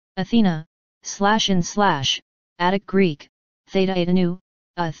Athena, /in/, Attic Greek, əʻθiːnə,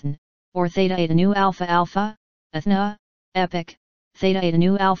 ʻθiːnə, or əʻθiːnə alpha alpha, Athena, Epic,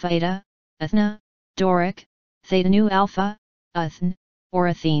 əʻθiːnə alpha eta, Athena, Doric, əʻθiːnə alpha, ʻθiːnə, or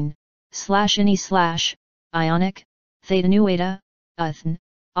Athene, /ini/, Ionic, əʻθiːnə eta, ʻθiːnə,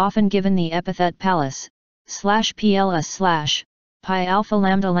 often given the epithet Pallas, /Pls/, pi alpha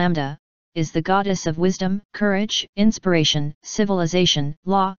lambda lambda, is the goddess of wisdom, courage, inspiration, civilization,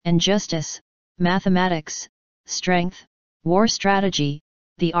 law and justice, mathematics, strength, war strategy,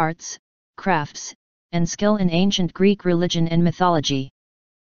 the arts, crafts, and skill in ancient Greek religion and mythology.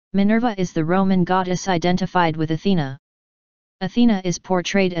 Minerva is the Roman goddess identified with Athena. Athena is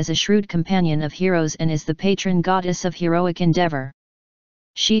portrayed as a shrewd companion of heroes and is the patron goddess of heroic endeavour.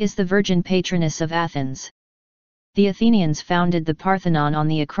 She is the virgin patroness of Athens. The Athenians founded the Parthenon on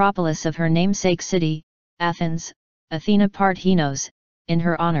the acropolis of her namesake city, Athens, Athena Parthenos, in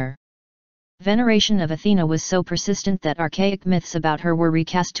her honor. Veneration of Athena was so persistent that archaic myths about her were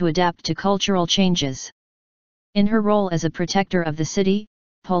recast to adapt to cultural changes. In her role as a protector of the city,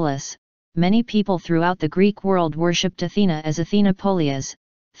 Pallas, many people throughout the Greek world worshipped Athena as Athena Polias,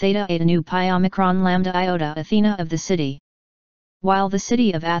 theta eta nu pi omicron lambda iota Athena of the city. While the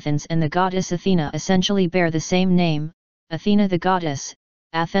city of Athens and the goddess Athena essentially bear the same name, Athena the goddess,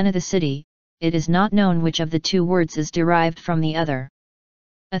 Athena the city, it is not known which of the two words is derived from the other.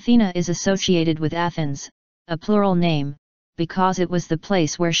 Athena is associated with Athens, a plural name, because it was the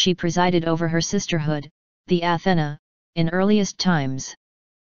place where she presided over her sisterhood, the Athena, in earliest times.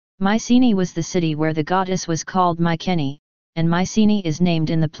 Mycenae was the city where the goddess was called Mycenae, and Mycenae is named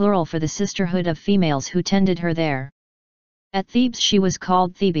in the plural for the sisterhood of females who tended her there. At Thebes she was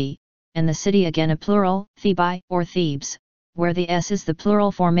called Thebe, and the city again a plural, Thebai or Thebes, where the s is the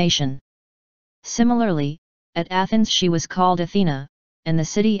plural formation. Similarly, at Athens she was called Athena, and the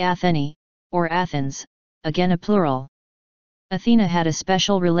city Athene, or Athens, again a plural. Athena had a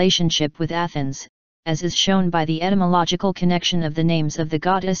special relationship with Athens, as is shown by the etymological connection of the names of the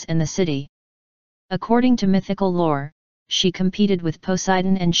goddess and the city. According to mythical lore, she competed with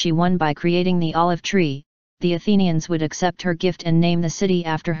Poseidon and she won by creating the olive tree. The Athenians would accept her gift and name the city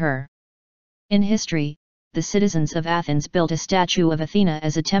after her. In history, the citizens of Athens built a statue of Athena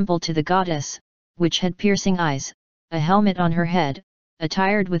as a temple to the goddess, which had piercing eyes, a helmet on her head,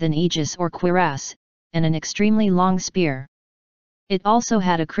 attired with an aegis or cuirass, and an extremely long spear. It also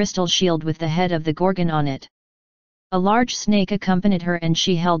had a crystal shield with the head of the Gorgon on it. A large snake accompanied her and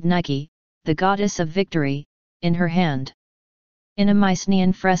she held Nike, the goddess of victory, in her hand. In a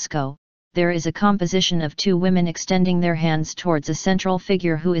Mycenaean fresco, there is a composition of two women extending their hands towards a central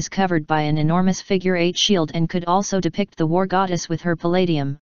figure who is covered by an enormous figure-8 shield and could also depict the war goddess with her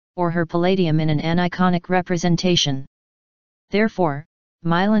palladium, or her palladium in an aniconic representation. Therefore,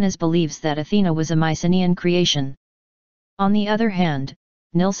 Milenas believes that Athena was a Mycenaean creation. On the other hand,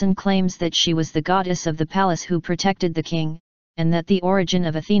 Nilsson claims that she was the goddess of the palace who protected the king, and that the origin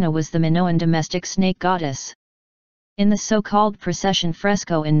of Athena was the Minoan domestic snake goddess. In the so-called procession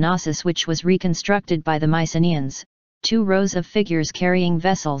fresco in Knossos, which was reconstructed by the Mycenaeans, two rows of figures carrying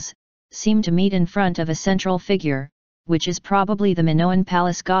vessels seem to meet in front of a central figure, which is probably the Minoan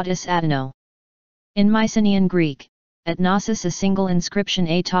palace goddess Athena. In Mycenaean Greek, at Knossos a single inscription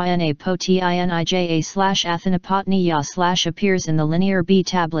əʻθiːnə /Athena Polias appears in the Linear B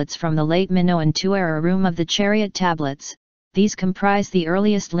tablets from the late Minoan II era room of the Chariot tablets. These comprise the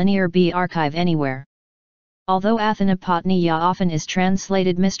earliest Linear B archive anywhere. Although Athena Polias often is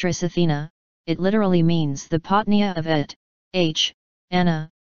translated Mistress Athena, it literally means the Potnia of Anna,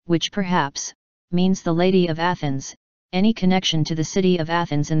 which perhaps means the Lady of Athens. Any connection to the city of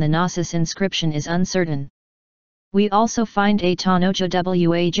Athens in the Knossos inscription is uncertain. We also find a Tanoja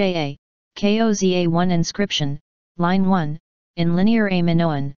Waja, Koza1 inscription, line 1, in Linear A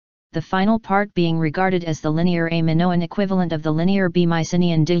Minoan, the final part being regarded as the Linear A Minoan equivalent of the Linear B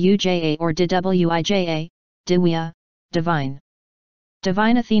Mycenaean Duja or Dwija, Diwia, divine.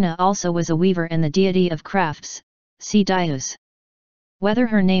 Divine Athena also was a weaver and the deity of crafts, see Dius. Whether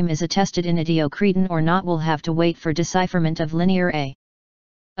her name is attested in Idio-Cretan or not will have to wait for decipherment of Linear A.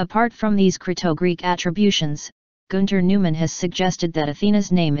 Apart from these Creto-Greek attributions, Gunter Neumann has suggested that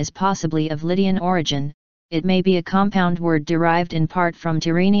Athena's name is possibly of Lydian origin. It may be a compound word derived in part from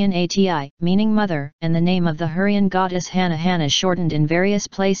Tyrrhenian ati, meaning mother, and the name of the Hurrian goddess Hannah shortened in various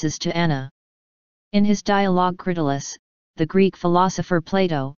places to Anna. In his dialogue Critylus, the Greek philosopher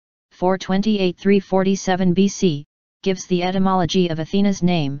Plato, 428–347 BC, gives the etymology of Athena's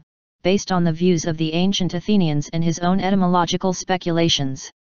name, based on the views of the ancient Athenians and his own etymological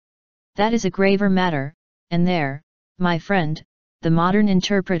speculations. That is a graver matter, and there, my friend, the modern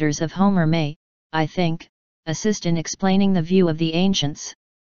interpreters of Homer may, I think, assist in explaining the view of the ancients.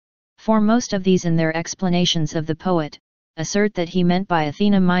 For most of these in their explanations of the poet, assert that he meant by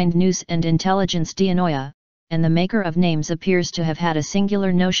Athena mind nous and intelligence dianoia, and the maker of names appears to have had a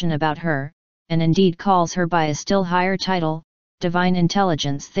singular notion about her, and indeed calls her by a still higher title, divine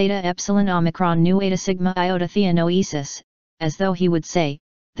intelligence theta epsilon omicron nu eta sigma iota theanoesis, as though he would say,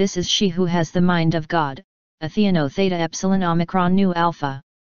 this is she who has the mind of God, Athēnō theta epsilon omicron nu alpha.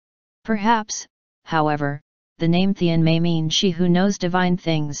 Perhaps, however, the name Thean may mean she who knows divine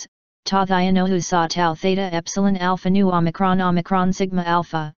things, ta Theanohu sa tau theta epsilon alpha nu omicron sigma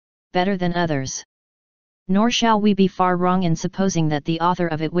alpha, better than others. Nor shall we be far wrong in supposing that the author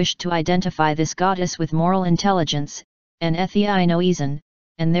of it wished to identify this goddess with moral intelligence, and əථiːniः,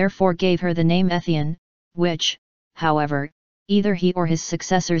 and therefore gave her the name Athenian, which, however, either he or his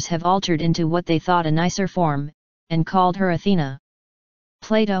successors have altered into what they thought a nicer form, and called her Athena.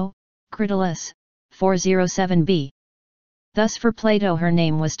 Plato, Critylus, 407b. Thus for Plato her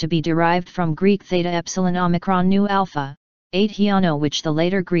name was to be derived from Greek theta epsilon omicron nu alpha, əʻθiːnə, which the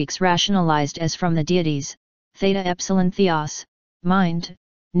later Greeks rationalized as from the deities, theta epsilon theos, mind,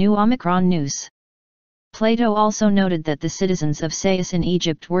 nu omicron nous. Plato also noted that the citizens of Sais in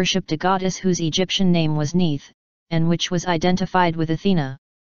Egypt worshipped a goddess whose Egyptian name was Neith, and which was identified with Athena.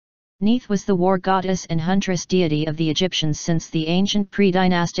 Neith was the war goddess and huntress deity of the Egyptians since the ancient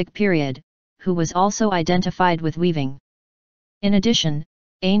pre-dynastic period, who was also identified with weaving. In addition,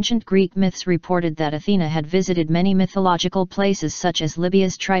 ancient Greek myths reported that Athena had visited many mythological places such as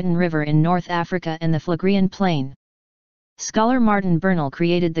Libya's Triton River in North Africa and the Phlegrean Plain. Scholar Martin Bernal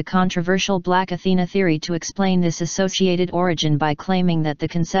created the controversial Black Athena theory to explain this associated origin by claiming that the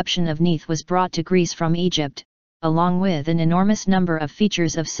conception of Neith was brought to Greece from Egypt, along with an enormous number of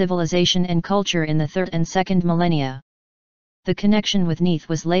features of civilization and culture in the 3rd and 2nd millennia. The connection with Neith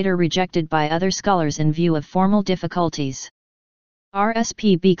was later rejected by other scholars in view of formal difficulties.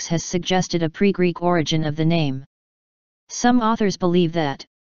 R.S.P. Beeks has suggested a pre-Greek origin of the name. Some authors believe that,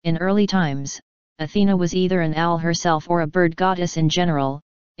 in early times, Athena was either an owl herself or a bird goddess in general.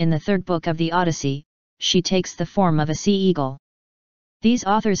 In the 3rd book of the Odyssey, she takes the form of a sea eagle. These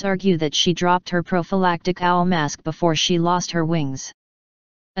authors argue that she dropped her prophylactic owl mask before she lost her wings.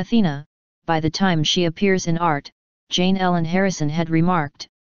 Athena, by the time she appears in art, Jane Ellen Harrison had remarked,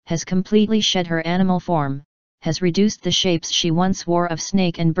 has completely shed her animal form, has reduced the shapes she once wore of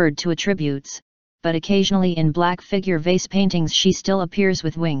snake and bird to attributes, but occasionally in black figure vase paintings she still appears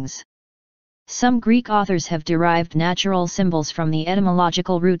with wings. Some Greek authors have derived natural symbols from the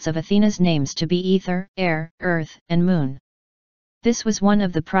etymological roots of Athena's names to be ether, air, earth, and moon. This was one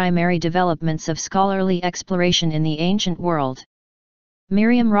of the primary developments of scholarly exploration in the ancient world.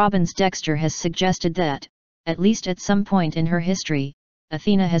 Miriam Robbins Dexter has suggested that, at least at some point in her history,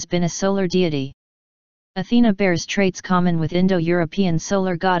 Athena has been a solar deity. Athena bears traits common with Indo-European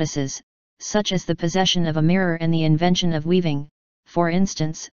solar goddesses, such as the possession of a mirror and the invention of weaving. For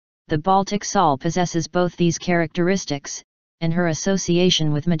instance, the Baltic Sol possesses both these characteristics, and her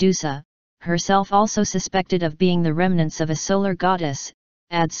association with Medusa, herself also suspected of being the remnants of a solar goddess,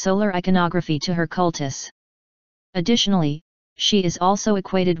 adds solar iconography to her cultus. Additionally, she is also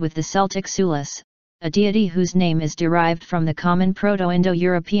equated with the Celtic Sulis, a deity whose name is derived from the common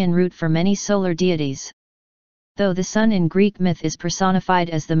Proto-Indo-European root for many solar deities. Though the sun in Greek myth is personified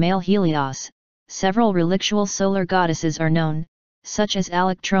as the male Helios, several relictual solar goddesses are known, such as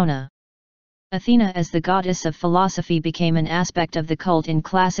Electrona. Athena as the goddess of philosophy became an aspect of the cult in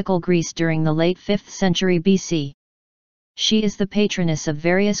classical Greece during the late 5th century BC. She is the patroness of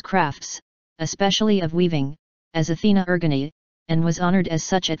various crafts, especially of weaving, as Athena Ergone, and was honored as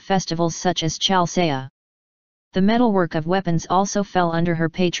such at festivals such as Chalcea. The metalwork of weapons also fell under her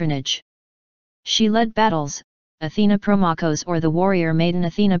patronage. She led battles, Athena Promachos or the warrior maiden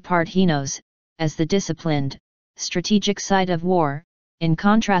Athena Parthenos, as the disciplined, strategic side of war, in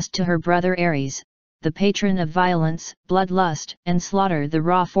contrast to her brother Ares, the patron of violence, bloodlust, and slaughter, the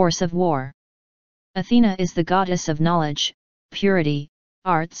raw force of war. Athena is the goddess of knowledge, purity,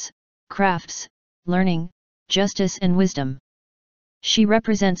 arts, crafts, learning, justice and wisdom. She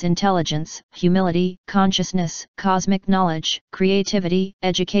represents intelligence, humility, consciousness, cosmic knowledge, creativity,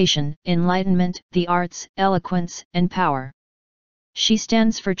 education, enlightenment, the arts, eloquence, and power. She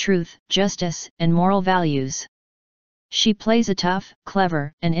stands for truth, justice, and moral values. She plays a tough,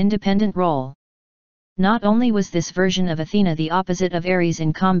 clever, and independent role. Not only was this version of Athena the opposite of Ares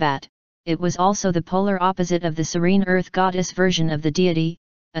in combat, it was also the polar opposite of the serene earth goddess version of the deity,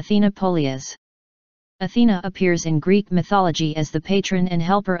 Athena Polias. Athena appears in Greek mythology as the patron and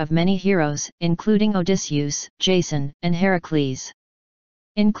helper of many heroes, including Odysseus, Jason, and Heracles.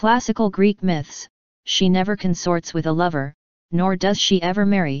 In classical Greek myths, she never consorts with a lover, nor does she ever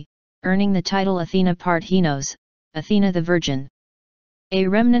marry, earning the title Athena Parthenos, Athena the Virgin. A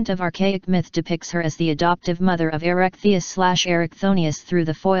remnant of archaic myth depicts her as the adoptive mother of Erechtheus/Erichthonius through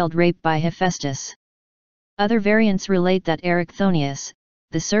the foiled rape by Hephaestus. Other variants relate that Erichthonius,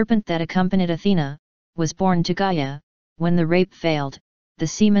 the serpent that accompanied Athena, was born to Gaia. When the rape failed, the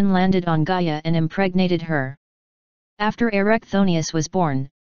semen landed on Gaia and impregnated her. After Erichthonius was born,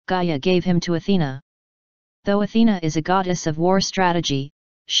 Gaia gave him to Athena. Though Athena is a goddess of war strategy,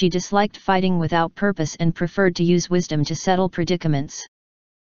 she disliked fighting without purpose and preferred to use wisdom to settle predicaments.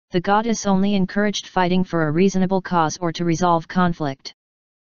 The goddess only encouraged fighting for a reasonable cause or to resolve conflict.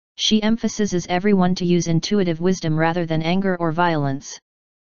 She emphasizes everyone to use intuitive wisdom rather than anger or violence.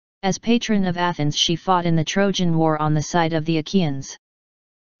 As patron of Athens, she fought in the Trojan War on the side of the Achaeans.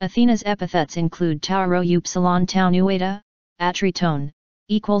 Athena's epithets include tauro upsilon tau nu eta, atritone,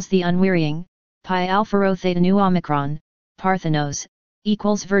 equals the unwearying, pi alpha rho theta nu omicron, Parthenos,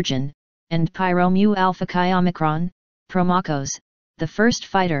 equals virgin, and pyro mu alpha chi omicron, promachos, the first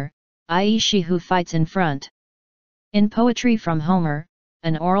fighter, i.e. she who fights in front. In poetry from Homer,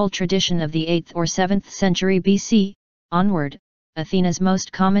 an oral tradition of the 8th or 7th century BC, onward, Athena's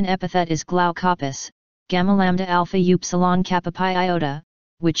most common epithet is glaukopis, gamma lambda alpha upsilon kappa pi iota,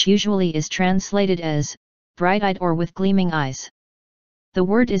 which usually is translated as, bright-eyed or with gleaming eyes. The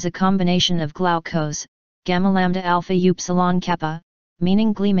word is a combination of glaukos, gamma lambda alpha upsilon kappa,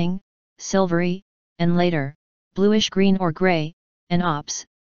 meaning gleaming, silvery, and later, bluish-green or gray, and ops,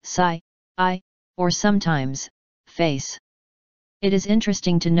 psi, eye, or sometimes, face. It is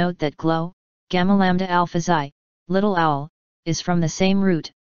interesting to note that glow, gamma lambda alpha xi, little owl, is from the same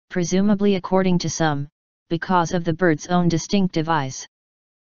root, presumably according to some, because of the bird's own distinctive eyes.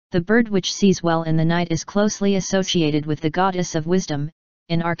 The bird which sees well in the night is closely associated with the goddess of wisdom.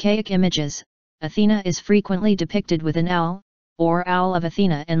 In archaic images, Athena is frequently depicted with an owl, or owl of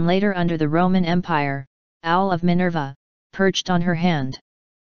Athena, and later under the Roman Empire, owl of Minerva, perched on her hand.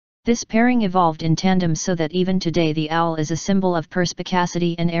 This pairing evolved in tandem so that even today the owl is a symbol of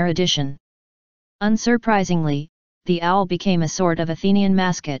perspicacity and erudition. Unsurprisingly, the owl became a sort of Athenian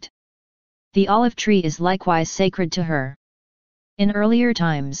mascot. The olive tree is likewise sacred to her. In earlier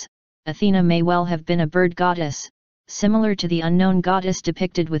times, Athena may well have been a bird goddess, similar to the unknown goddess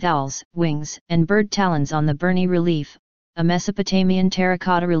depicted with owls, wings, and bird talons on the Burney relief, a Mesopotamian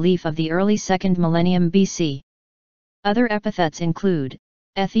terracotta relief of the early 2nd millennium BC. Other epithets include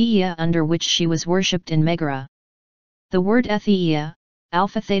ə옷iea, under which she was worshipped in Megara. The word ə옷iea,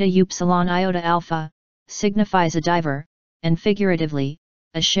 alpha theta upsilon iota alpha, signifies a diver, and figuratively,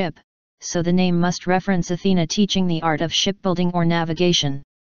 a ship, so the name must reference Athena teaching the art of shipbuilding or navigation.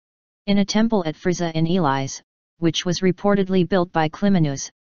 In a temple at Phrygia in Elis, which was reportedly built by Clymenus,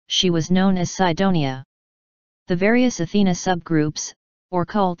 she was known as Cydonia. The various Athena subgroups, or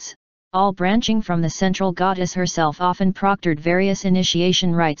cults, all branching from the central goddess herself, often proctored various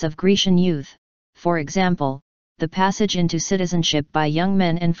initiation rites of Grecian youth, for example, the passage into citizenship by young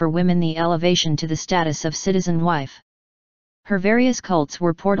men, and for women the elevation to the status of citizen wife. Her various cults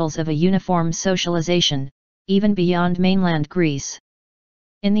were portals of a uniform socialization, even beyond mainland Greece.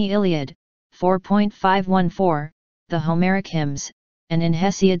 In the Iliad, 4.514, the Homeric hymns, and in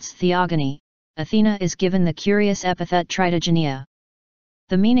Hesiod's Theogony, Athena is given the curious epithet Tritogenia.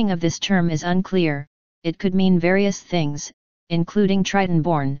 The meaning of this term is unclear. It could mean various things, including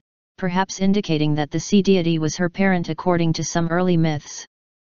Triton-born, perhaps indicating that the sea deity was her parent according to some early myths.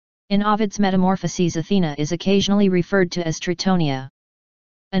 In Ovid's Metamorphoses, Athena is occasionally referred to as Tritonia.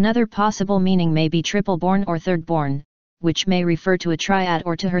 Another possible meaning may be triple-born or third-born, which may refer to a triad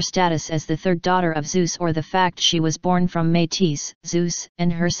or to her status as the third daughter of Zeus, or the fact she was born from Metis, Zeus,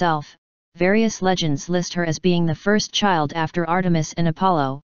 and herself. Various legends list her as being the first child after Artemis and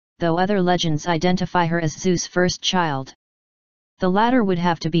Apollo, though other legends identify her as Zeus' first child. The latter would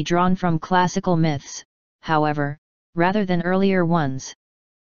have to be drawn from classical myths, however, rather than earlier ones.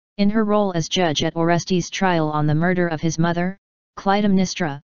 In her role as judge at Orestes' trial on the murder of his mother,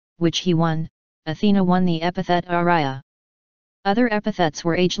 Clytemnestra, which he won, Athena won the epithet Aria. Other epithets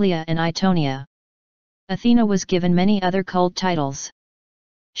were Aegilia and Itonia. Athena was given many other cult titles.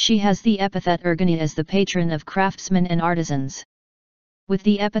 She has the epithet Ergone as the patron of craftsmen and artisans. With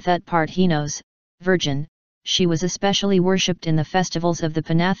the epithet Parthenos, virgin, she was especially worshipped in the festivals of the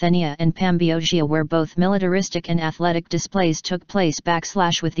Panathenaea and Pambiogia, where both militaristic and athletic displays took place.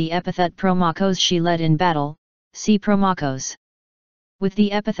 With the epithet Promachos, she led in battle, see Promachos. With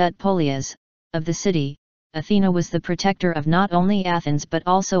the epithet Polias, of the city, Athena was the protector of not only Athens but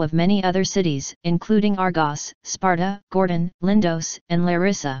also of many other cities, including Argos, Sparta, Gordon, Lindos, and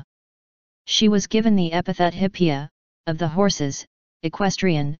Larissa. She was given the epithet Hippia, of the horses,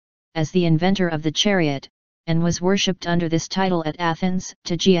 equestrian, as the inventor of the chariot, and was worshipped under this title at Athens,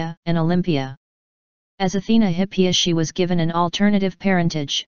 Tegea, and Olympia. As Athena Hippia she was given an alternative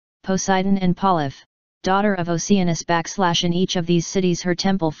parentage, Poseidon and Pallas, daughter of Oceanus / in each of these cities her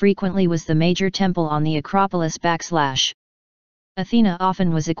temple frequently was the major temple on the Acropolis / Athena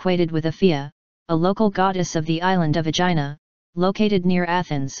often was equated with Aphia, a local goddess of the island of Aegina, located near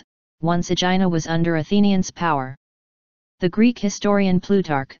Athens, once Aegina was under Athenians' power. The Greek historian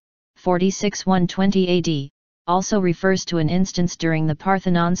Plutarch, 46–120 AD, also refers to an instance during the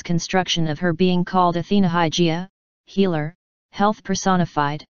Parthenon's construction of her being called Atheniaiē, healer, health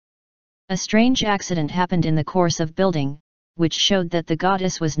personified. A strange accident happened in the course of building, which showed that the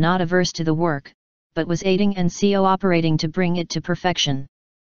goddess was not averse to the work, but was aiding and cooperating to bring it to perfection.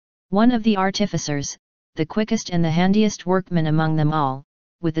 One of the artificers, the quickest and the handiest workman among them all,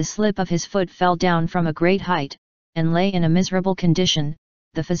 with the slip of his foot fell down from a great height, and lay in a miserable condition,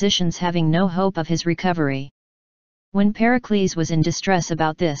 the physicians having no hope of his recovery. When Pericles was in distress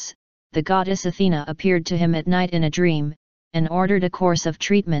about this, the goddess Athena appeared to him at night in a dream, and ordered a course of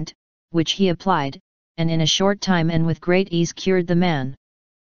treatment, which he applied, and in a short time and with great ease cured the man.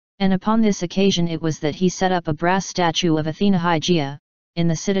 And upon this occasion it was that he set up a brass statue of Atheniaiē, in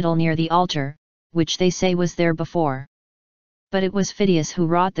the citadel near the altar, which they say was there before. But it was Phidias who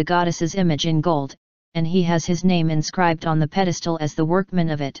wrought the goddess's image in gold, and he has his name inscribed on the pedestal as the workman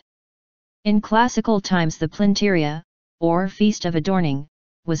of it. In classical times the Plinteria, or Feast of Adorning,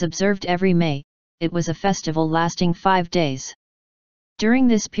 was observed every May. It was a festival lasting 5 days. During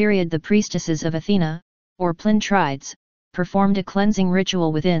this period the priestesses of Athena, or Plintrides, performed a cleansing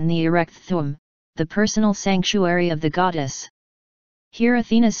ritual within the Erechtheum, the personal sanctuary of the goddess. Here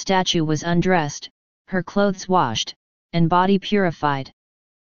Athena's statue was undressed, her clothes washed, and body purified.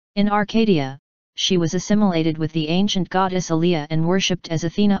 In Arcadia, she was assimilated with the ancient goddess Alia and worshipped as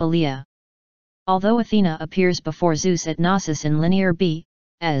Athena Alia. Although Athena appears before Zeus at Knossos in Linear B,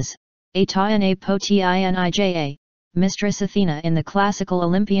 as əʻθiːnə Polias, Mistress Athena in the classical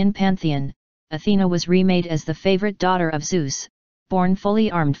Olympian pantheon, Athena was remade as the favorite daughter of Zeus, born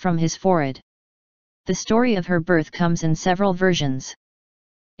fully armed from his forehead. The story of her birth comes in several versions.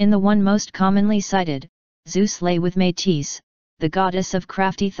 In the one most commonly cited, Zeus lay with Metis, the goddess of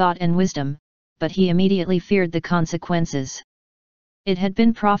crafty thought and wisdom, but he immediately feared the consequences. It had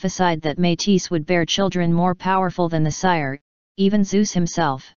been prophesied that Metis would bear children more powerful than the sire, even Zeus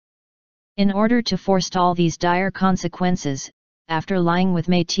himself. In order to forestall these dire consequences, after lying with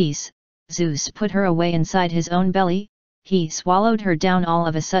Metis, Zeus put her away inside his own belly. He swallowed her down all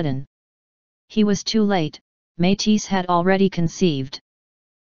of a sudden. He was too late, Metis had already conceived.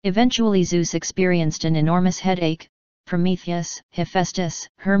 Eventually Zeus experienced an enormous headache. Prometheus, Hephaestus,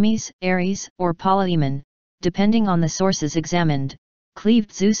 Hermes, Ares, or Polyemon, depending on the sources examined,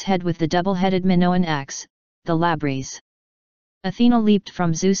 cleaved Zeus' head with the double-headed Minoan axe, the labres. Athena leaped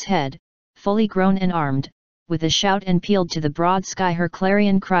from Zeus' head, fully grown and armed, with a shout and pealed to the broad sky her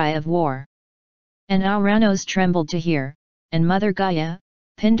clarion cry of war. And Ouranos trembled to hear, and Mother Gaia,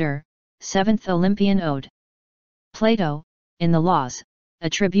 Pindar, 7th Olympian Ode. Plato, in the Laws,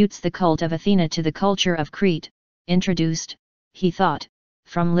 attributes the cult of Athena to the culture of Crete, introduced, he thought,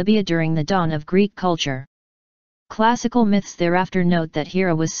 from Libya during the dawn of Greek culture. Classical myths thereafter note that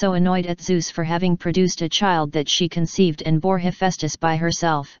Hera was so annoyed at Zeus for having produced a child that she conceived and bore Hephaestus by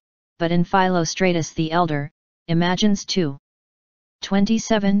herself, but in Philostratus the Elder, imagines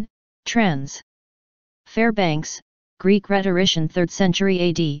 2:27, trans. Fairbanks, Greek rhetorician 3rd century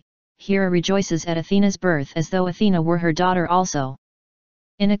AD, Hera rejoices at Athena's birth as though Athena were her daughter also.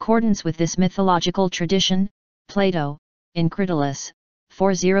 In accordance with this mythological tradition, Plato, in Critylus,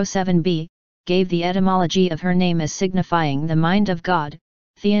 407b, gave the etymology of her name as signifying the mind of God,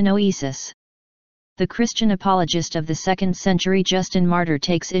 theanoesis. The Christian apologist of the 2nd century Justin Martyr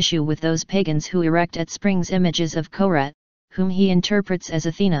takes issue with those pagans who erect at springs images of Koret, whom he interprets as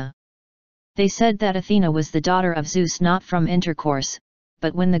Athena. They said that Athena was the daughter of Zeus not from intercourse,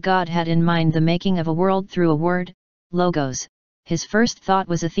 but when the god had in mind the making of a world through a word, logos, his first thought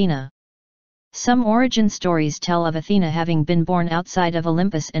was Athena. Some origin stories tell of Athena having been born outside of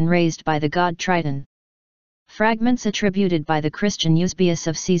Olympus and raised by the god Triton. Fragments attributed by the Christian Eusebius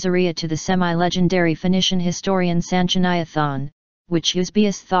of Caesarea to the semi-legendary Phoenician historian Sanchoniathon, which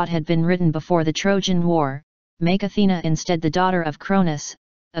Eusebius thought had been written before the Trojan War, make Athena instead the daughter of Cronus,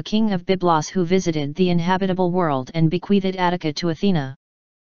 a king of Byblos who visited the inhabitable world and bequeathed Attica to Athena.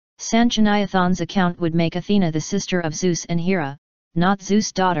 Sanchoniathon's account would make Athena the sister of Zeus and Hera, not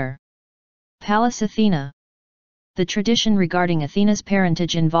Zeus' daughter. Pallas Athena. The tradition regarding Athena's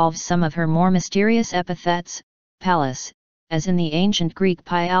parentage involves some of her more mysterious epithets, Pallas, as in the ancient Greek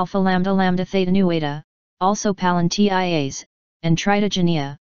pi alpha lambda lambda theta nu eta, also Pallantias, and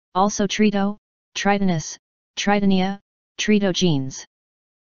Tritogenia, also Trito, Tritonus, Tritonia, Tritogenes.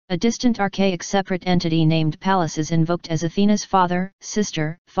 A distant archaic separate entity named Pallas is invoked as Athena's father,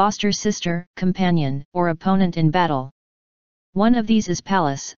 sister, foster sister, companion, or opponent in battle. One of these is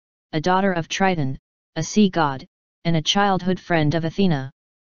Pallas, a daughter of Triton, a sea god, and a childhood friend of Athena.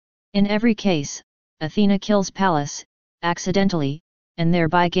 In every case, Athena kills Pallas, accidentally, and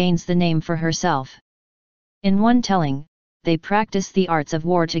thereby gains the name for herself. In one telling, they practice the arts of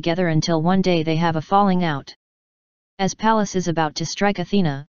war together until one day they have a falling out. As Pallas is about to strike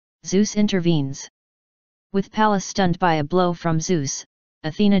Athena, Zeus intervenes. With Pallas stunned by a blow from Zeus,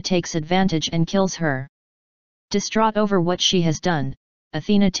 Athena takes advantage and kills her. Distraught over what she has done,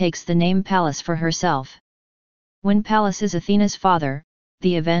 Athena takes the name Pallas for herself. When Pallas is Athena's father,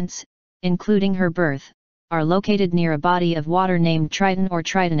 the events, including her birth, are located near a body of water named Triton or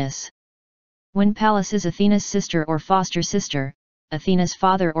Tritonus. When Pallas is Athena's sister or foster sister, Athena's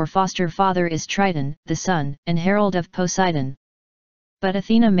father or foster father is Triton, the son and herald of Poseidon. But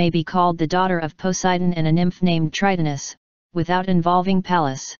Athena may be called the daughter of Poseidon and a nymph named Tritonus, without involving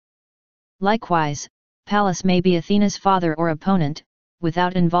Pallas. Likewise, Pallas may be Athena's father or opponent,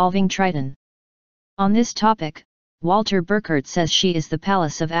 without involving Triton. On this topic, Walter Burkert says she is the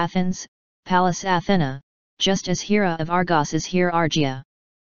Pallas of Athens, Pallas Athena, just as Hera of Argos is Hera Argia.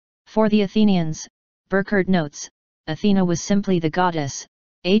 For the Athenians, Burkert notes, Athena was simply the goddess,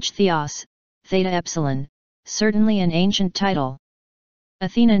 ə'θios, theta epsilon, certainly an ancient title.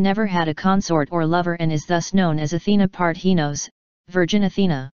 Athena never had a consort or lover and is thus known as Athena Parthenos, Virgin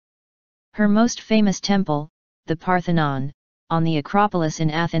Athena. Her most famous temple, the Parthenon, on the Acropolis in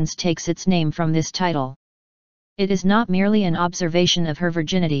Athens takes its name from this title. It is not merely an observation of her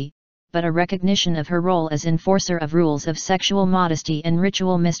virginity, but a recognition of her role as enforcer of rules of sexual modesty and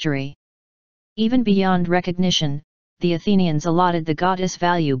ritual mystery. Even beyond recognition, the Athenians allotted the goddess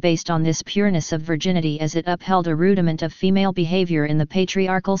value based on this pureness of virginity as it upheld a rudiment of female behavior in the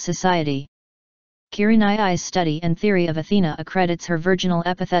patriarchal society. Kyreniai's study and theory of Athena accredits her virginal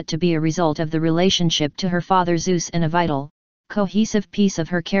epithet to be a result of the relationship to her father Zeus and a vital, cohesive piece of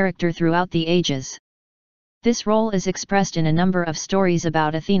her character throughout the ages. This role is expressed in a number of stories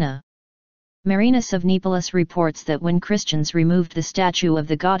about Athena. Marinus of Neapolis reports that when Christians removed the statue of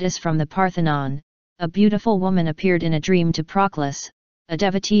the goddess from the Parthenon, a beautiful woman appeared in a dream to Proclus, a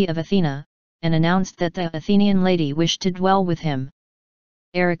devotee of Athena, and announced that the Athenian lady wished to dwell with him.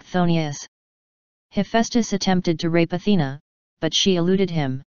 Erycthonius. Hephaestus attempted to rape Athena, but she eluded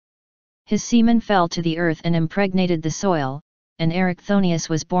him. His semen fell to the earth and impregnated the soil, and Erycthonius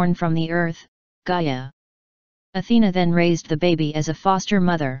was born from the earth, Gaia. Athena then raised the baby as a foster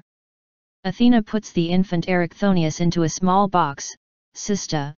mother. Athena puts the infant Erycthonius into a small box,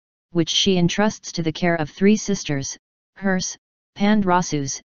 Cysta, which she entrusts to the care of three sisters, Hers,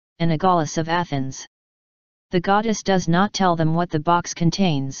 Pandrasus, and Agallus of Athens. The goddess does not tell them what the box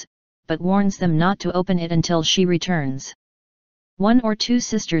contains, but warns them not to open it until she returns. One or two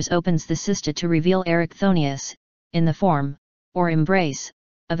sisters opens the cysta to reveal Erycthonius, in the form, or embrace,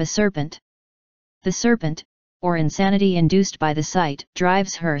 of a serpent. The serpent, or insanity induced by the sight,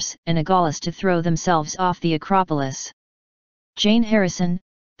 drives Hers and Agallus to throw themselves off the Acropolis. Jane Harrison,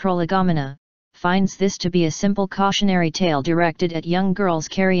 Prolegomena, finds this to be a simple cautionary tale directed at young girls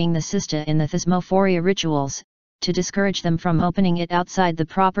carrying the cysta in the thesmophoria rituals, to discourage them from opening it outside the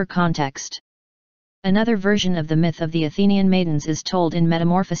proper context. Another version of the myth of the Athenian maidens is told in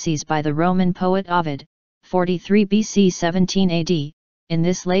Metamorphoses by the Roman poet Ovid, 43 BC 17 AD. In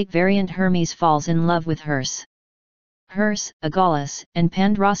this late variant Hermes falls in love with Hers. Hers, Agallus, and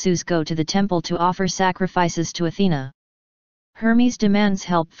Pandrasus go to the temple to offer sacrifices to Athena. Hermes demands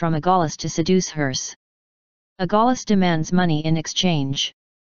help from Agallus to seduce Hers. Agallus demands money in exchange.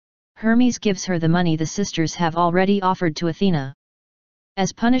 Hermes gives her the money the sisters have already offered to Athena.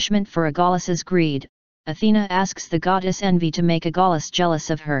 As punishment for Agallus's greed, Athena asks the goddess Envy to make Agallus jealous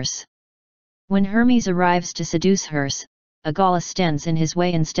of Hers. When Hermes arrives to seduce Hers, Agallus stands in his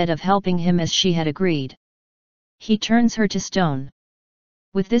way instead of helping him as she had agreed. He turns her to stone.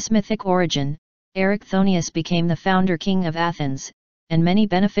 With this mythic origin, Erycthonius became the founder king of Athens, and many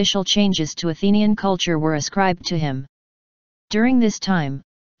beneficial changes to Athenian culture were ascribed to him. During this time,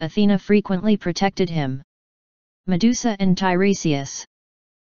 Athena frequently protected him. Medusa and Tiresias.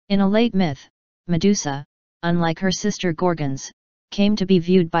 In a late myth, Medusa, unlike her sister Gorgons, came to be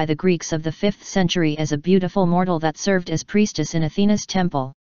viewed by the Greeks of the 5th century as a beautiful mortal that served as priestess in Athena's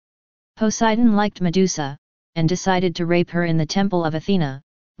temple. Poseidon liked Medusa, and decided to rape her in the temple of Athena,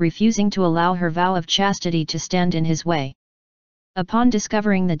 refusing to allow her vow of chastity to stand in his way. Upon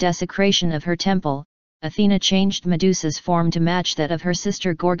discovering the desecration of her temple, Athena changed Medusa's form to match that of her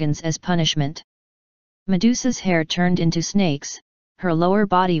sister Gorgons as punishment. Medusa's hair turned into snakes, her lower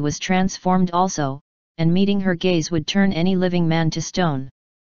body was transformed also, and meeting her gaze would turn any living man to stone.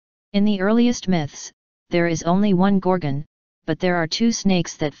 In the earliest myths, there is only one Gorgon, but there are 2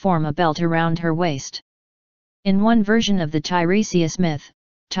 snakes that form a belt around her waist. In one version of the Tiresias myth,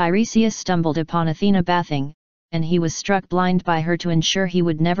 Tiresias stumbled upon Athena bathing, and he was struck blind by her to ensure he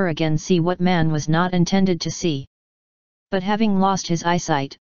would never again see what man was not intended to see. But having lost his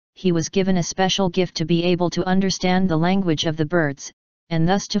eyesight, he was given a special gift to be able to understand the language of the birds, and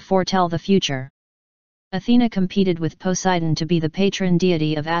thus to foretell the future. Athena competed with Poseidon to be the patron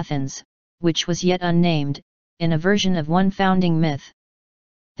deity of Athens, which was yet unnamed, in a version of one founding myth.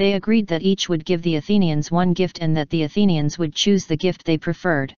 They agreed that each would give the Athenians one gift and that the Athenians would choose the gift they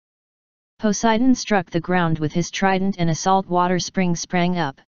preferred. Poseidon struck the ground with his trident and a salt water spring sprang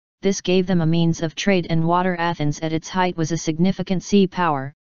up. This gave them a means of trade and water. Athens at its height was a significant sea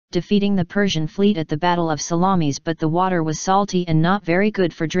power, defeating the Persian fleet at the Battle of Salamis, but the water was salty and not very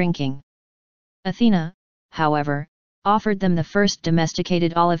good for drinking. Athena, however, offered them the first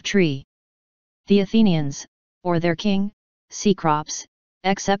domesticated olive tree. The Athenians, or their king, Cecrops,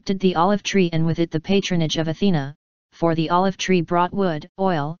 accepted the olive tree and with it the patronage of Athena, for the olive tree brought wood,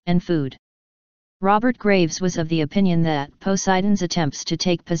 oil, and food. Robert Graves was of the opinion that Poseidon's attempts to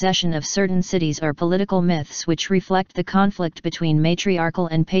take possession of certain cities are political myths which reflect the conflict between matriarchal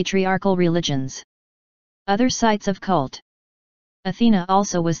and patriarchal religions. Other sites of cult. Athena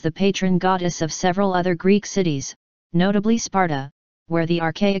also was the patron goddess of several other Greek cities, notably Sparta, where the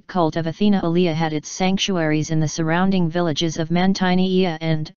archaic cult of Athena Polias had its sanctuaries in the surrounding villages of Mantinea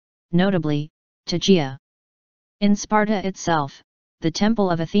and, notably, Tegea. In Sparta itself, the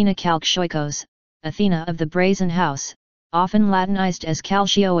temple of Athena Chalkioikos, Athena of the Brazen House, often Latinized as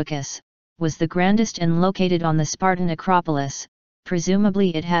Chalcioicus, was the grandest and located on the Spartan Acropolis.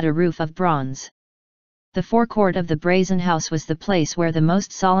 Presumably it had a roof of bronze. The forecourt of the Brazen House was the place where the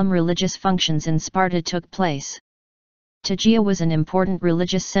most solemn religious functions in Sparta took place. Tegea was an important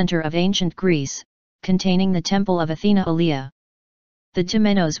religious center of ancient Greece, containing the temple of Athena Polias. The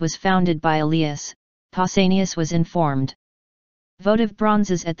Temenos was founded by Elias, Pausanias was informed. Votive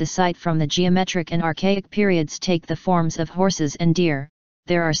bronzes at the site from the geometric and archaic periods take the forms of horses and deer.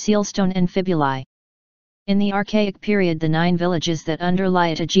 There are sealstone and fibulae. In the archaic period the 9 villages that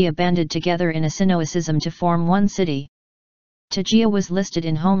underlie Tegea banded together in a synoecism to form one city. Tegea was listed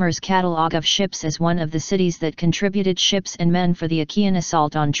in Homer's catalogue of ships as one of the cities that contributed ships and men for the Achaean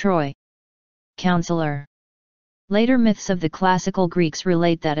assault on Troy. Counselor. Later myths of the classical Greeks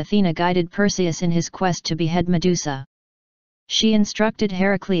relate that Athena guided Perseus in his quest to behead Medusa. She instructed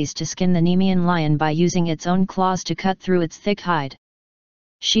Heracles to skin the Nemean lion by using its own claws to cut through its thick hide.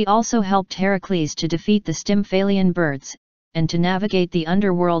 She also helped Heracles to defeat the Stymphalian birds, and to navigate the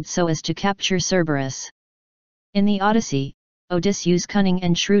underworld so as to capture Cerberus. In the Odyssey, Odysseus' cunning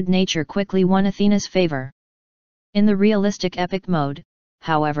and shrewd nature quickly won Athena's favor. In the realistic epic mode,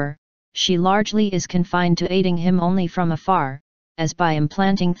 however, she largely is confined to aiding him only from afar, as by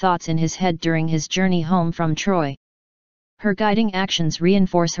implanting thoughts in his head during his journey home from Troy. Her guiding actions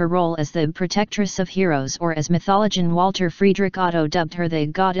reinforce her role as the protectress of heroes, or as mythologist Walter Friedrich Otto dubbed her, the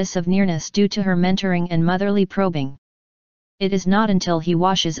goddess of nearness, due to her mentoring and motherly probing. It is not until he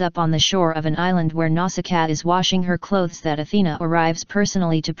washes up on the shore of an island where Nausicaa is washing her clothes that Athena arrives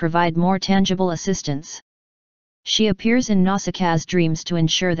personally to provide more tangible assistance. She appears in Nausicaa's dreams to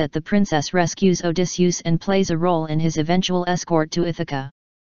ensure that the princess rescues Odysseus and plays a role in his eventual escort to Ithaca.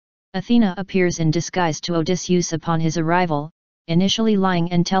 Athena appears in disguise to Odysseus upon his arrival, initially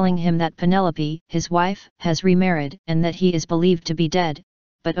lying and telling him that Penelope, his wife, has remarried and that he is believed to be dead,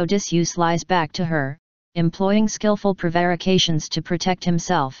 but Odysseus lies back to her, employing skillful prevarications to protect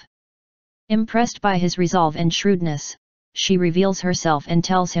himself. Impressed by his resolve and shrewdness, she reveals herself and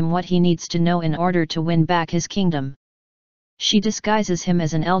tells him what he needs to know in order to win back his kingdom. She disguises him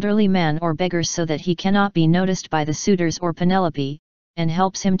as an elderly man or beggar so that he cannot be noticed by the suitors or Penelope, and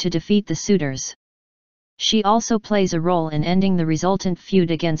helps him to defeat the suitors. She also plays a role in ending the resultant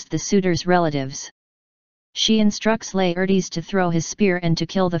feud against the suitors' relatives. She instructs Laertes to throw his spear and to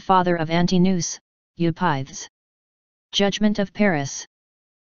kill the father of Antinous, Eupeithes. Judgment of Paris.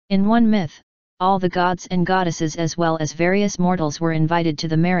 In one myth, all the gods and goddesses as well as various mortals were invited to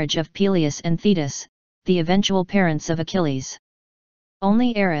the marriage of Peleus and Thetis, the eventual parents of Achilles.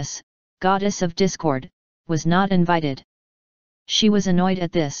 Only Eris, goddess of discord, was not invited. She was annoyed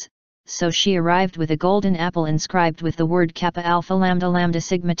at this, so she arrived with a golden apple inscribed with the word kappa alpha lambda lambda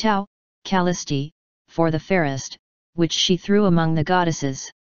sigma tau, Callisti, for the fairest, which she threw among the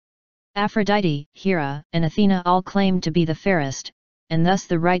goddesses. Aphrodite, Hera, and Athena all claimed to be the fairest, and thus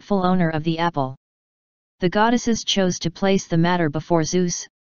the rightful owner of the apple. The goddesses chose to place the matter before Zeus,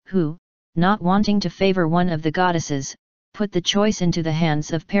 who, not wanting to favor one of the goddesses, put the choice into the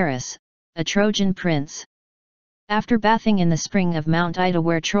hands of Paris, a Trojan prince. After bathing in the spring of Mount Ida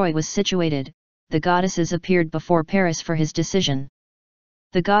where Troy was situated, the goddesses appeared before Paris for his decision.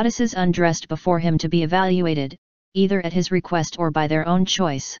 The goddesses undressed before him to be evaluated, either at his request or by their own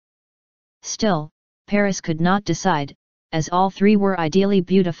choice. Still, Paris could not decide, as all three were ideally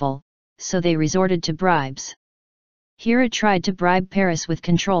beautiful, so they resorted to bribes. Hera tried to bribe Paris with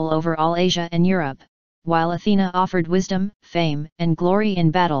control over all Asia and Europe, while Athena offered wisdom, fame, and glory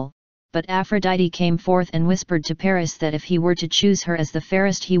in battle, but Aphrodite came forth and whispered to Paris that if he were to choose her as the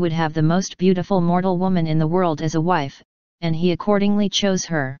fairest he would have the most beautiful mortal woman in the world as a wife, and he accordingly chose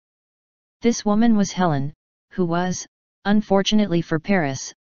her. This woman was Helen, who was, unfortunately for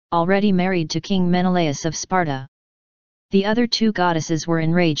Paris, already married to King Menelaus of Sparta. The other two goddesses were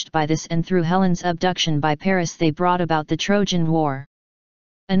enraged by this, and through Helen's abduction by Paris they brought about the Trojan War.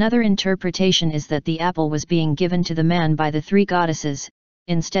 Another interpretation is that the apple was being given to the man by the three goddesses,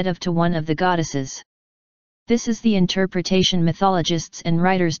 instead of to one of the goddesses. This is the interpretation mythologists and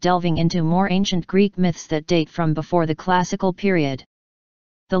writers delving into more ancient Greek myths that date from before the classical period.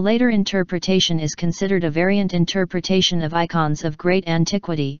 The later interpretation is considered a variant interpretation of icons of great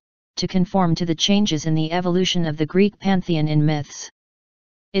antiquity, to conform to the changes in the evolution of the Greek pantheon in myths.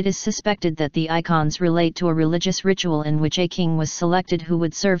 It is suspected that the icons relate to a religious ritual in which a king was selected who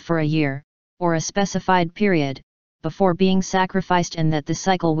would serve for a year, or a specified period, before being sacrificed, and that the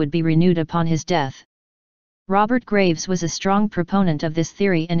cycle would be renewed upon his death. Robert Graves was a strong proponent of this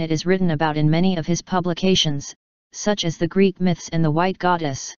theory, and it is written about in many of his publications, such as the Greek Myths and the White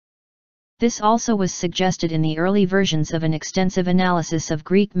Goddess. This also was suggested in the early versions of an extensive analysis of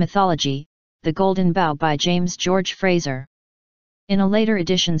Greek mythology, The Golden Bough by James George Fraser. In a later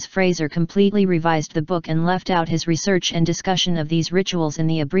editions Fraser completely revised the book and left out his research and discussion of these rituals in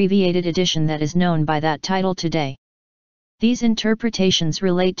the abbreviated edition that is known by that title today. These interpretations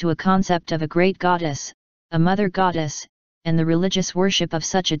relate to a concept of a great goddess, a mother goddess, and the religious worship of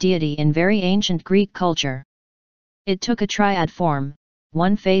such a deity in very ancient Greek culture. It took a triad form,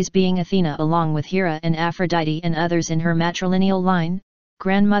 one phase being Athena along with Hera and Aphrodite and others in her matrilineal line,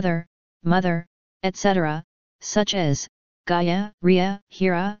 grandmother, mother, etc., such as Gaia, Rhea,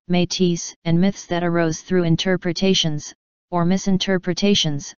 Hera, Metis, and myths that arose through interpretations, or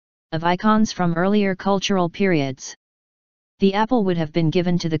misinterpretations, of icons from earlier cultural periods. The apple would have been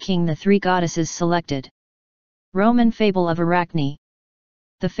given to the king the three goddesses selected. Roman fable of Arachne.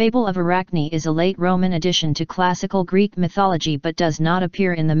 The fable of Arachne is a late Roman addition to classical Greek mythology but does not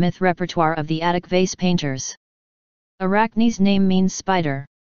appear in the myth repertoire of the Attic vase painters. Arachne's name means spider.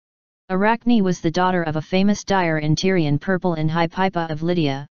 Arachne was the daughter of a famous dyer in Tyrian purple in Hypaipa of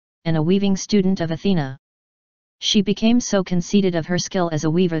Lydia, and a weaving student of Athena. She became so conceited of her skill as a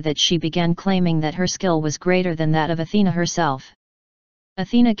weaver that she began claiming that her skill was greater than that of Athena herself.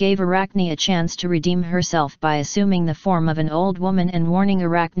 Athena gave Arachne a chance to redeem herself by assuming the form of an old woman and warning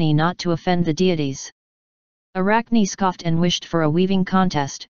Arachne not to offend the deities. Arachne scoffed and wished for a weaving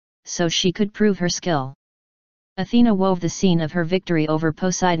contest, so she could prove her skill. Athena wove the scene of her victory over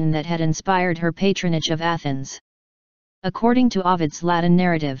Poseidon that had inspired her patronage of Athens. According to Ovid's Latin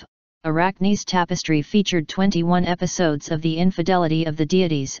narrative, Arachne's tapestry featured 21 episodes of the infidelity of the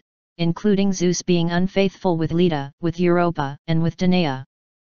deities, including Zeus being unfaithful with Leda, with Europa, and with Danae.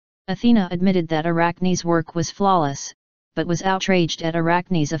 Athena admitted that Arachne's work was flawless, but was outraged at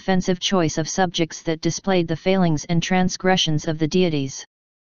Arachne's offensive choice of subjects that displayed the failings and transgressions of the deities.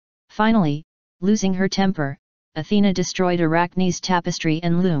 Finally, losing her temper, Athena destroyed Arachne's tapestry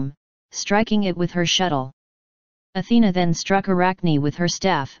and loom, striking it with her shuttle. Athena then struck Arachne with her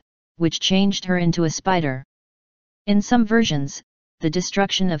staff, which changed her into a spider. In some versions, the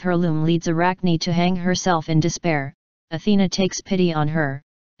destruction of her loom leads Arachne to hang herself in despair. Athena takes pity on her,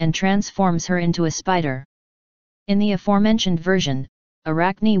 and transforms her into a spider. In the aforementioned version,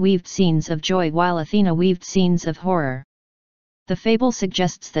 Arachne weaved scenes of joy while Athena weaved scenes of horror. The fable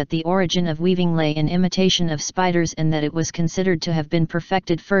suggests that the origin of weaving lay in imitation of spiders and that it was considered to have been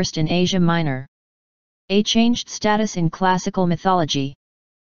perfected first in Asia Minor. A changed status in classical mythology.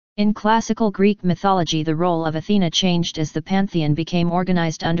 In classical Greek mythology, the role of Athena changed as the pantheon became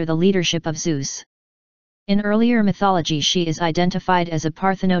organized under the leadership of Zeus. In earlier mythology she is identified as a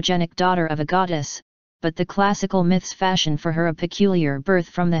parthenogenic daughter of a goddess, but the classical myths fashion for her a peculiar birth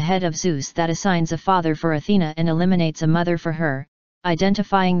from the head of Zeus that assigns a father for Athena and eliminates a mother for her,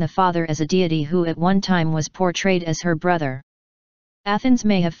 identifying the father as a deity who at one time was portrayed as her brother. Athens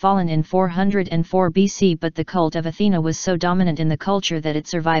may have fallen in 404 BC, but the cult of Athena was so dominant in the culture that it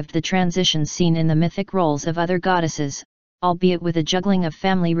survived the transitions seen in the mythic roles of other goddesses, albeit with a juggling of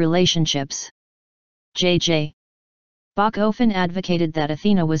family relationships. J.J. Bach often advocated that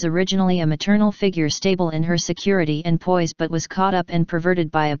Athena was originally a maternal figure stable in her security and poise but was caught up and perverted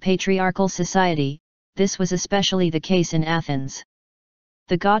by a patriarchal society. This was especially the case in Athens.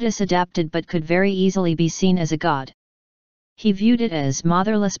 The goddess adapted but could very easily be seen as a god. He viewed it as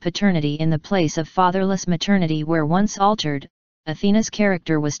motherless paternity in the place of fatherless maternity, where once altered, Athena's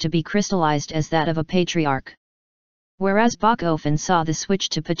character was to be crystallized as that of a patriarch. Whereas Bach often saw the switch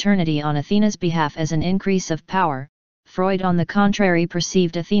to paternity on Athena's behalf as an increase of power, Freud on the contrary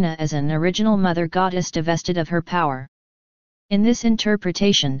perceived Athena as an original mother goddess divested of her power. In this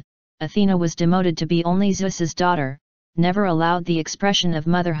interpretation, Athena was demoted to be only Zeus's daughter, never allowed the expression of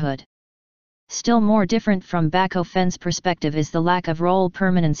motherhood. Still more different from Bachofen's perspective is the lack of role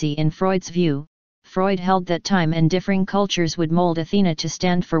permanency in Freud's view. Freud held that time and differing cultures would mold Athena to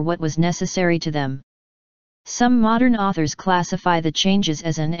stand for what was necessary to them. Some modern authors classify the changes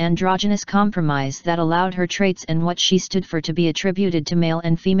as an androgynous compromise that allowed her traits and what she stood for to be attributed to male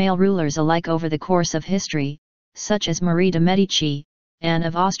and female rulers alike over the course of history, such as Marie de Medici, Anne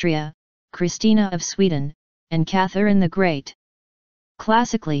of Austria, Christina of Sweden, and Catherine the Great.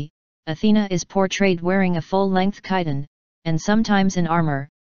 Classically, Athena is portrayed wearing a full-length chiton, and sometimes in armor,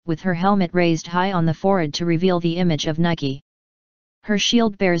 with her helmet raised high on the forehead to reveal the image of Nike. Her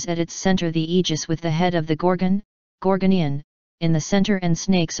shield bears at its center the aegis with the head of the Gorgon, Gorgonian, in the center and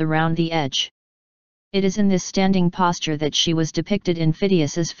snakes around the edge. It is in this standing posture that she was depicted in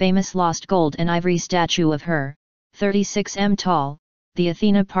Phidias's famous lost gold and ivory statue of her, 36 m tall, the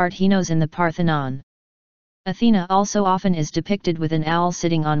Athena Parthenos in the Parthenon. Athena also often is depicted with an owl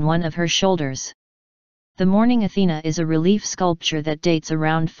sitting on one of her shoulders. The Morning Athena is a relief sculpture that dates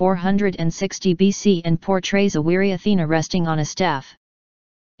around 460 BC and portrays a weary Athena resting on a staff.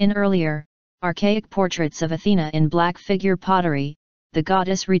 In earlier, archaic portraits of Athena in black figure pottery, the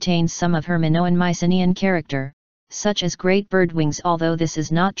goddess retains some of her Minoan Mycenaean character, such as great bird wings, although this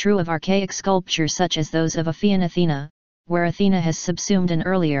is not true of archaic sculpture such as those of Ephian Athena, where Athena has subsumed an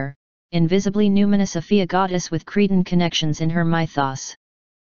earlier, invisibly numinous Aphia goddess with Cretan connections in her mythos.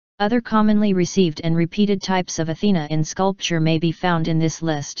 Other commonly received and repeated types of Athena in sculpture may be found in this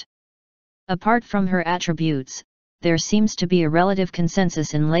list. Apart from her attributes, there seems to be a relative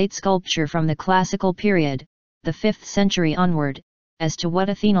consensus in late sculpture from the classical period, the 5th century onward, as to what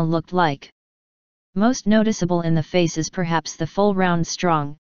Athena looked like. Most noticeable in the face is perhaps the full round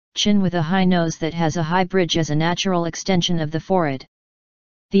strong chin with a high nose that has a high bridge as a natural extension of the forehead.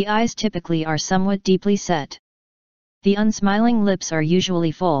 The eyes typically are somewhat deeply set. The unsmiling lips are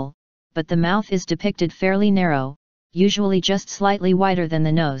usually full, but the mouth is depicted fairly narrow, usually just slightly wider than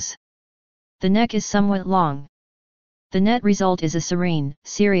the nose. The neck is somewhat long. The net result is a serene,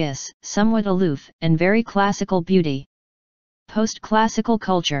 serious, somewhat aloof, and very classical beauty. Post-classical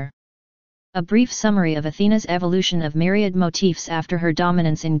culture. A brief summary of Athena's evolution of myriad motifs after her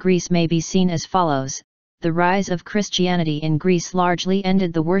dominance in Greece may be seen as follows. The rise of Christianity in Greece largely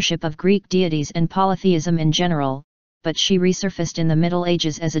ended the worship of Greek deities and polytheism in general, but she resurfaced in the Middle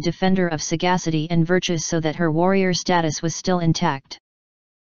Ages as a defender of sagacity and virtues so that her warrior status was still intact.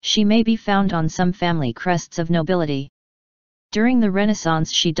 She may be found on some family crests of nobility. During the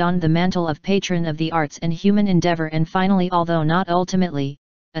Renaissance she donned the mantle of patron of the arts and human endeavor, and finally, although not ultimately,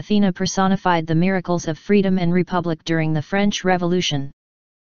 Athena personified the miracles of freedom and republic during the French Revolution.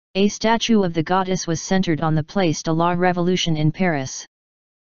 A statue of the goddess was centered on the Place de la Révolution in Paris.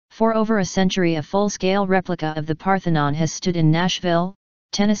 For over a century a full-scale replica of the Parthenon has stood in Nashville,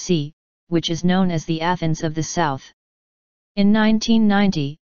 Tennessee, which is known as the Athens of the South. In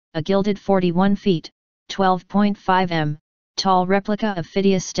 1990, a gilded 41 feet, 12.5 m, tall replica of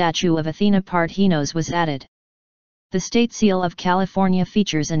Phidias statue of Athena Parthenos was added. The state seal of California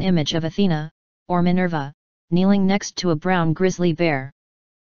features an image of Athena, or Minerva, kneeling next to a brown grizzly bear.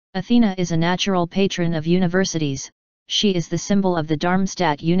 Athena is a natural patron of universities. She is the symbol of the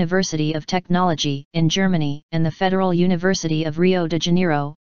Darmstadt University of Technology in Germany and the Federal University of Rio de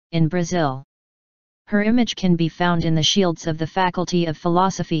Janeiro, in Brazil. Her image can be found in the shields of the Faculty of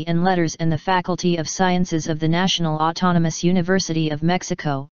Philosophy and Letters and the Faculty of Sciences of the National Autonomous University of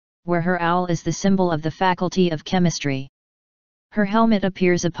Mexico, where her owl is the symbol of the Faculty of Chemistry. Her helmet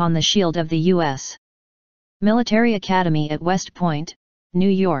appears upon the shield of the U.S. Military Academy at West Point, New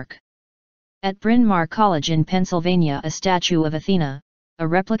York. At Bryn Mawr College in Pennsylvania, a statue of Athena, a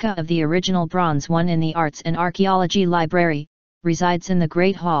replica of the original bronze one in the Arts and Archaeology Library, resides in the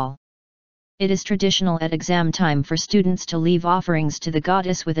Great Hall. It is traditional at exam time for students to leave offerings to the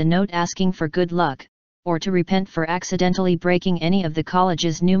goddess with a note asking for good luck, or to repent for accidentally breaking any of the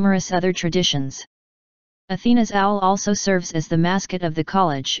college's numerous other traditions. Athena's owl also serves as the mascot of the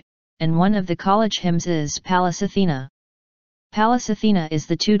college, and one of the college hymns is Pallas Athena. Pallas Athena is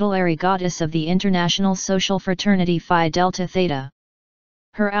the tutelary goddess of the international social fraternity Phi Delta Theta.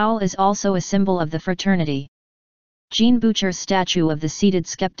 Her owl is also a symbol of the fraternity. Jean Boucher's statue of the seated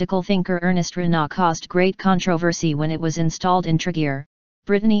skeptical thinker Ernest Renan caused great controversy when it was installed in Tregear,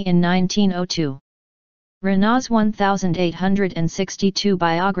 Brittany in 1902. Renan's 1862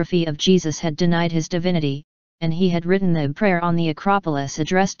 biography of Jesus had denied his divinity, and he had written the prayer on the Acropolis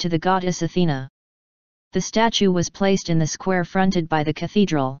addressed to the goddess Athena. The statue was placed in the square fronted by the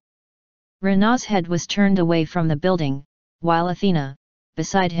cathedral. Renan's head was turned away from the building, while Athena,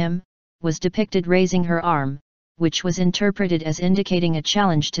 beside him, was depicted raising her arm, which was interpreted as indicating a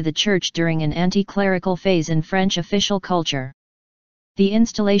challenge to the church during an anti-clerical phase in French official culture. The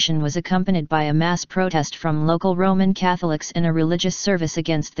installation was accompanied by a mass protest from local Roman Catholics and a religious service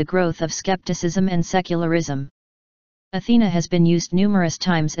against the growth of skepticism and secularism. Athena has been used numerous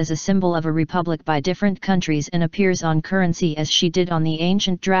times as a symbol of a republic by different countries and appears on currency as she did on the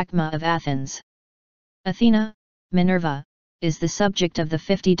ancient drachma of Athens. Athena, Minerva, is the subject of the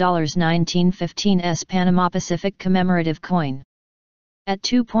 $50 1915's Panama Pacific commemorative coin. At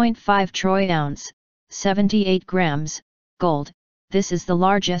 2.5 troy ounce, 78 grams, gold, this is the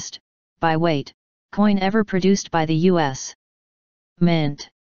largest, by weight, coin ever produced by the U.S. Mint.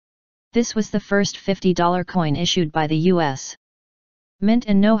 This was the first $50 coin issued by the U.S. Mint,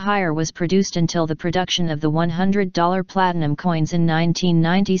 and no higher was produced until the production of the $100 platinum coins in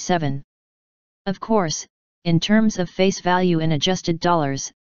 1997. Of course, in terms of face value in adjusted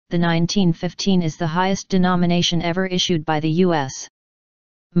dollars, the 1915 is the highest denomination ever issued by the U.S.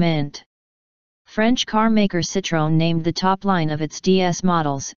 Mint. French car maker Citroën named the top line of its DS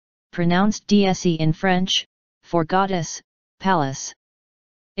models, pronounced DSE in French, for goddess, Pallas.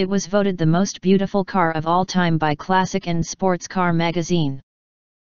 It was voted the most beautiful car of all time by Classic and Sports Car magazine.